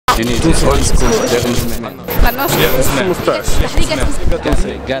تحليقة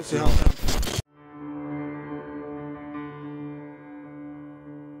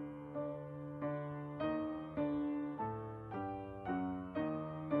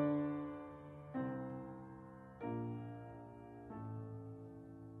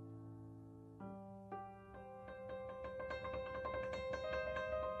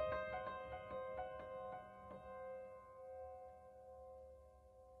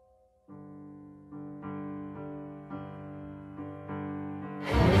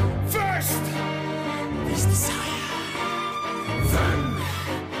First, there's desire, then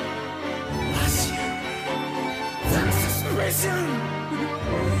passion, then suspicion,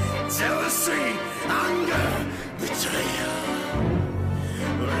 jealousy, anger, betrayal.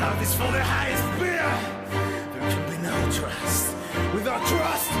 Love is for the highest bidder. There can be no trust. Without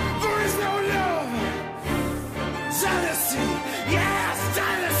trust, there is no love. Jealousy, yes,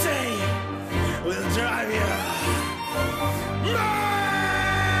 jealousy will drive you mad.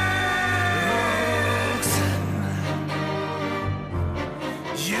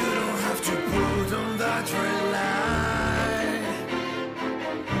 Red light.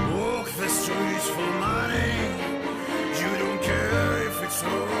 Walk the streets for money. You don't care if it's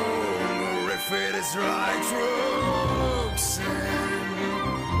wrong or if it is right. Roxanne,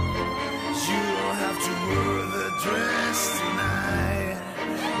 you don't have to wear the dress tonight.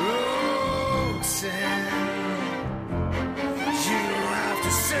 Roxanne, you don't have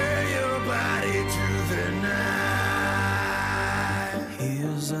to sell your body to the night.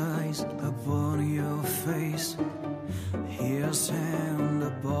 His eyes upon your face, his hand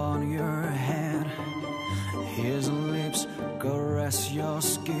upon your head, his lips caress your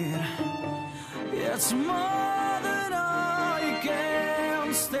skin. It's more than I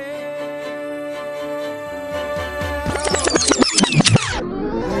can stand.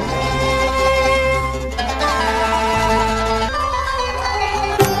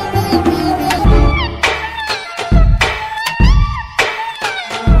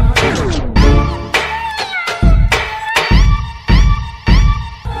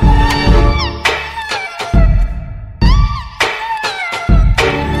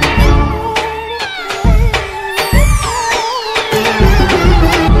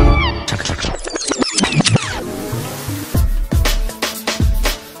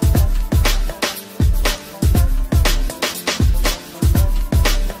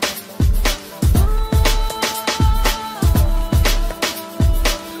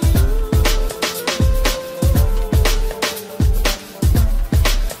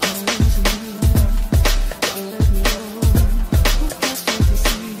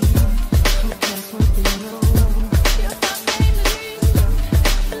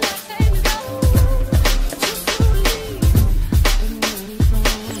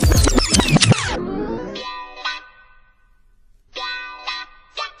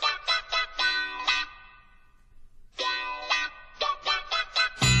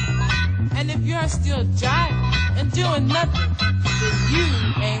 Still jiving and doing nothing, then you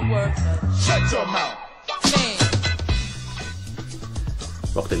ain't worth a shut your mouth.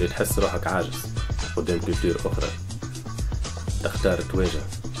 وقت اللي تحس روحك عاجز قدام كولتور أخرى، تختار تواجه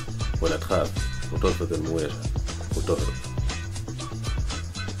ولا تخاف وترفض المواجهة وتهرب.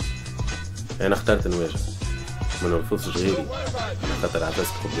 أنا اخترت نواجه، ما نرفضش غيري خاطر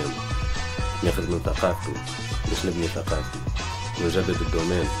عجزت قدامي. ناخذ من ثقافته باش نبني ثقافتي ونجدد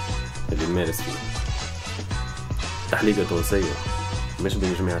الدومين اللي نمارس فيه. تحليقة تونسية مش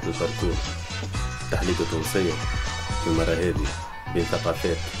بين جماعة الباركور، تحليقة تونسية المرة هذه بين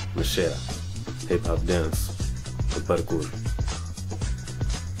ثقافات من الشارع، هيب هوب دانس والباركور.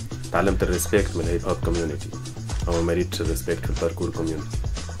 تعلمت الريسبكت من الهيب هوب كوميونيتي، أو ما ريتش الريسبكت في الباركور كوميونيتي،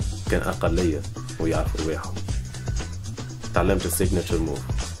 كان أقلية ويعرفوا رواحهم. تعلمت السيجنتشر موف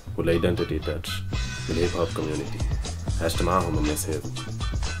والايدنتيتي تاتش من الهيب هوب كوميونيتي، عشت معاهم الناس هذو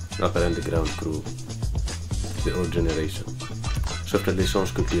upper underground crew the old generation. شفت الليشانج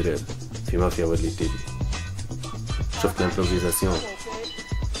كولتوريل في مافيا وليتيلي، شفت l'improvisation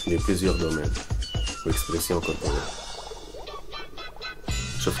في plusieurs domaines واكسبريسيون كوربوريل.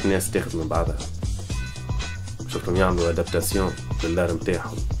 شفت ناس تاخد من بعضها، شفتهم يعملوا ادابتاسيون للار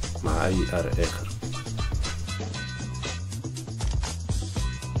متاعهم مع اي ار اخر.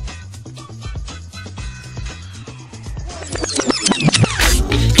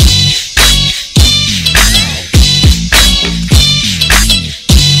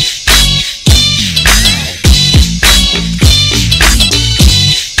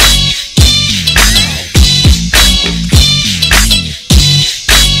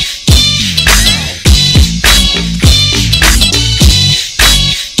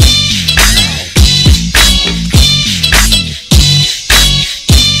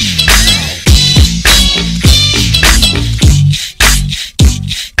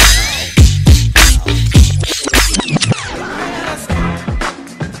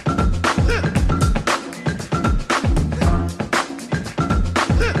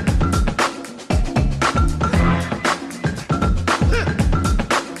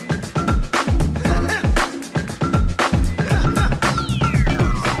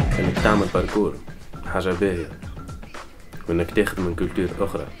 تعمل باركور حاجة باهية، وانك تاخذ من كولتور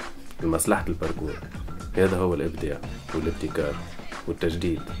اخرى لمصلحة الباركور، هذا هو الابداع والابتكار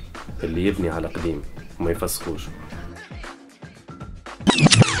والتجديد اللي يبني على قديم وما يفسخوش.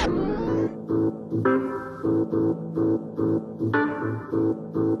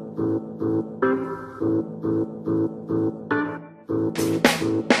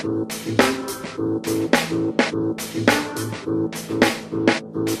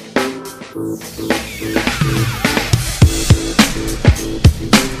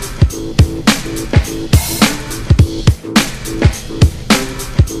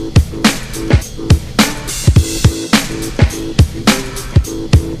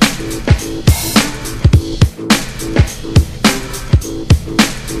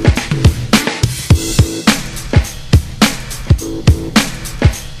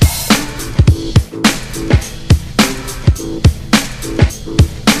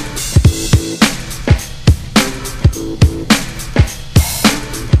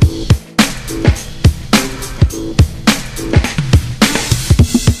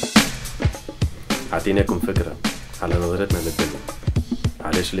 عطيناكم فكرة على نظرتنا للدنيا،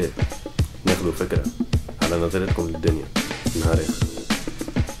 علاش لا ناخدوا فكرة على نظرتكم للدنيا نهار آخر.